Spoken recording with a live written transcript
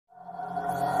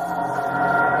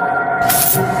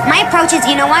cockroaches,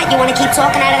 you know what? You want to keep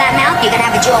talking out of that mouth, you're gonna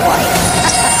have a jaw bite.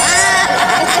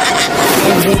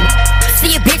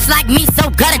 See a bitch like me, so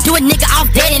gotta do a nigga off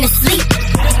dead in his sleep.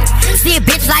 See a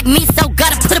bitch like me, so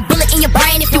gotta put a bullet in your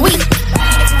brain if you're weak.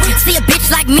 See a bitch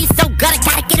like me, so gotta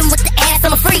get him with the ass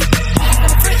on a free.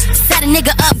 Set a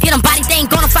nigga up, get him body, they ain't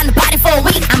gonna find the body for a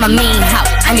week. I'm a mean hoe,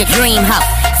 I'm your dream hoe.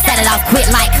 Set it off quick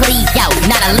like Cleo,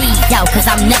 not a lead, yo, cause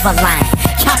I'm never lying.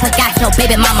 Chopper got your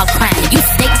baby mama crying, you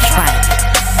stay trying.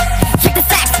 Check the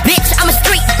facts, bitch, I'm a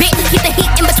street bitch. Keep the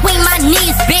heat in between my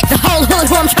knees, bitch. The whole hood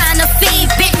who I'm trying to feed,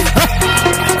 bitch.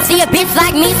 See a bitch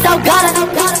like me, so gotta.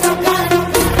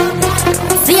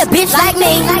 See a bitch like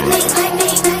me.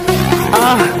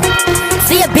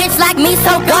 See a bitch like me,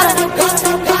 so gotta.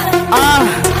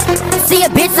 See a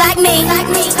bitch like me.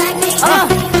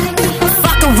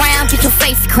 Fuck around, get your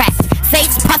face cracked.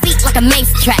 Face puffy like a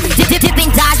mace trap. Dipping,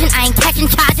 dodging, I ain't catching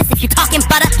charges. If you talking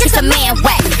butter, get your man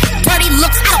wet. Dirty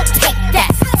looks, I don't take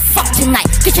that. Fuck tonight,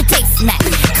 get your taste smacked.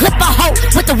 Clip a hoe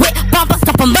with the whip bumper,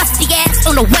 stop a musty ass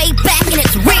on the way back, and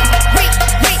it's re.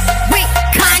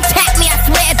 Contact me, I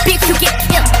swear, bitch, you get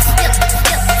killed.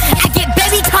 I get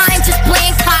baby time just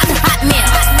playing cards and hot meal.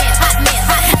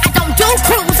 I don't do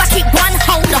cruise, I keep one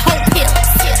hoe the whole pill.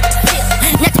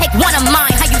 Now take one of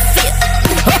mine, how you feel?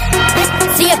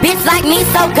 See a bitch like me,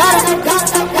 so gotta.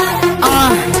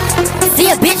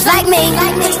 See a bitch like me.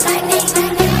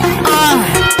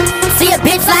 See a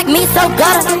bitch like me, so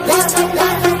gotta.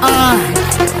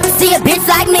 See a bitch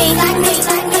like me.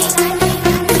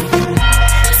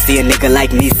 See a nigga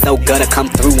like me, so gotta come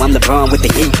through. I'm LeBron with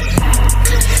the heat.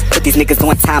 Put these niggas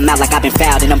on timeout like I've been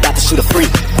fouled and I'm about to shoot a free.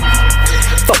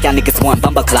 Fuck y'all niggas want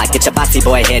bumper clock, get your bossy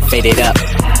boy head faded up.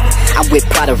 I'm with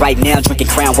Prada right now, drinking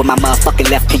Crown with my motherfucking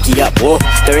left pinky up. Whoa,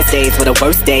 Thursdays were the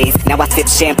worst days. Now I sip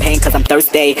champagne cause I'm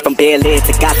thirsty. From Bel-Air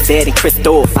to Godsbed and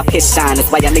Crystal. My piss shine, that's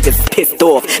why y'all niggas is pissed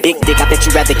off. Big dick, I bet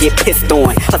you rather get pissed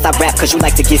on. Plus I rap cause you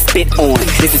like to get spit on.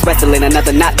 This is wrestling,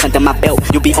 another notch under my belt.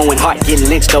 You'll be Owen Hart getting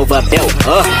lynched over a belt.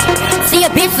 See a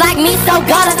bitch like me, so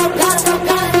gotta.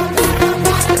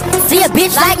 See a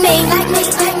bitch like me.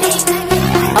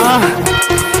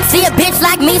 See a bitch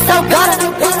like me, so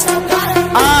gotta.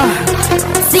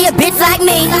 See a bitch like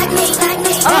me.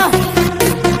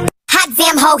 Hot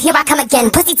damn hoe, here I come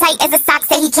again. Pussy tight as a sock,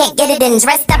 say he can't get it in.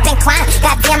 Dressed up and climb,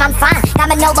 goddamn I'm fine.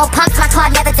 Got Manolo pumps, my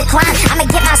card never decline. I'ma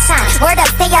get my shine, word up,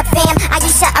 stay up fam.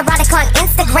 Ayesha, Erotica on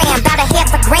Instagram. About a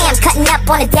half a gram, cutting up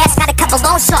on a dash. Got a couple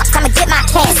loan sharks, I'ma get my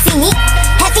cash. See me?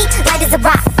 Heavy, light as a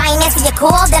rock. If I ain't answer your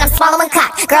call, then I'm swallowing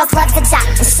cock. Girls love to jock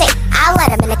and shake, I'll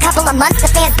let him. In a couple of months, the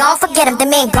fans gon' forget him. The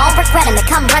man gon' regret him. To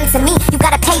come run to me, you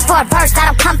gotta pay for a verse. I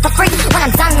don't come for free. When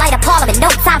I'm done, light a parliament. No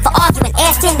time for arguing.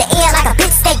 Ass in the air like a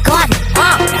bitch stay gardening.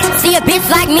 See a bitch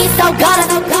like me, so gotta.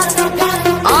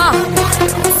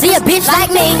 See a bitch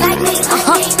like me.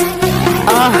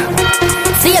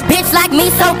 See a bitch like me,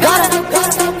 so gotta.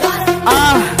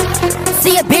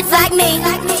 See a bitch like me.